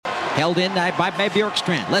Held in by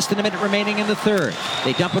Bjorkstrand. Less than a minute remaining in the third.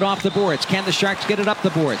 They dump it off the boards. Can the Sharks get it up the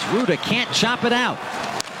boards? Rutta can't chop it out.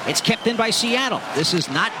 It's kept in by Seattle. This is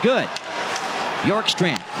not good.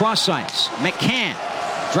 Bjorkstrand, cross ice. McCann,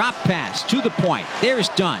 drop pass to the point. There's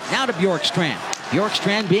Dunn. Now to Bjorkstrand.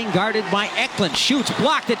 Bjorkstrand being guarded by Eklund. Shoots,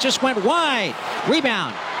 blocked. It just went wide.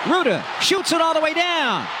 Rebound. Rutta shoots it all the way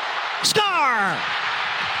down. Score!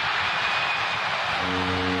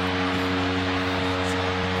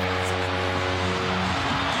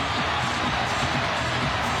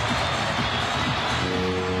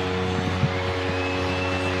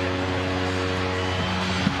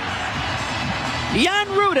 Jan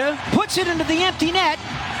Rutta puts it into the empty net.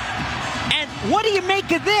 And what do you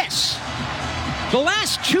make of this? The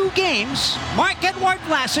last two games, Marc-Edouard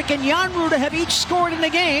Vlasic and Jan Rutta have each scored in the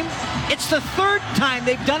game. It's the third time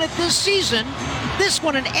they've done it this season. This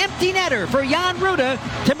one an empty netter for Jan Rutta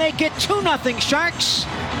to make it 2-0 Sharks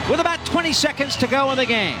with about 20 seconds to go in the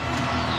game.